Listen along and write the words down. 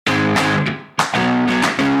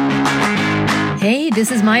Hey,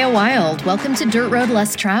 this is Maya Wild. Welcome to Dirt Road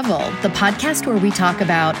Less Traveled, the podcast where we talk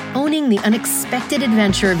about owning the unexpected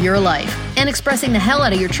adventure of your life and expressing the hell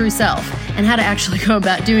out of your true self and how to actually go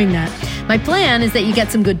about doing that. My plan is that you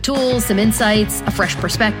get some good tools, some insights, a fresh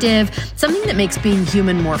perspective, something that makes being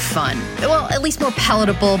human more fun. Well, at least more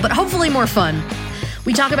palatable, but hopefully more fun.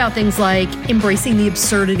 We talk about things like embracing the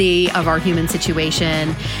absurdity of our human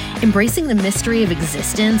situation, embracing the mystery of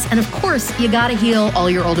existence, and of course, you gotta heal all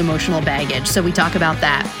your old emotional baggage, so we talk about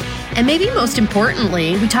that. And maybe most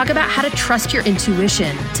importantly, we talk about how to trust your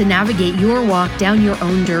intuition to navigate your walk down your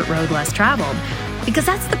own dirt road less traveled. Because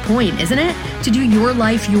that's the point, isn't it? To do your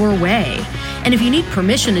life your way. And if you need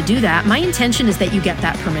permission to do that, my intention is that you get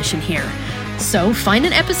that permission here. So find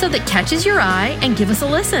an episode that catches your eye and give us a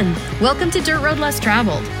listen. Welcome to Dirt Road Less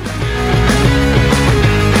Traveled.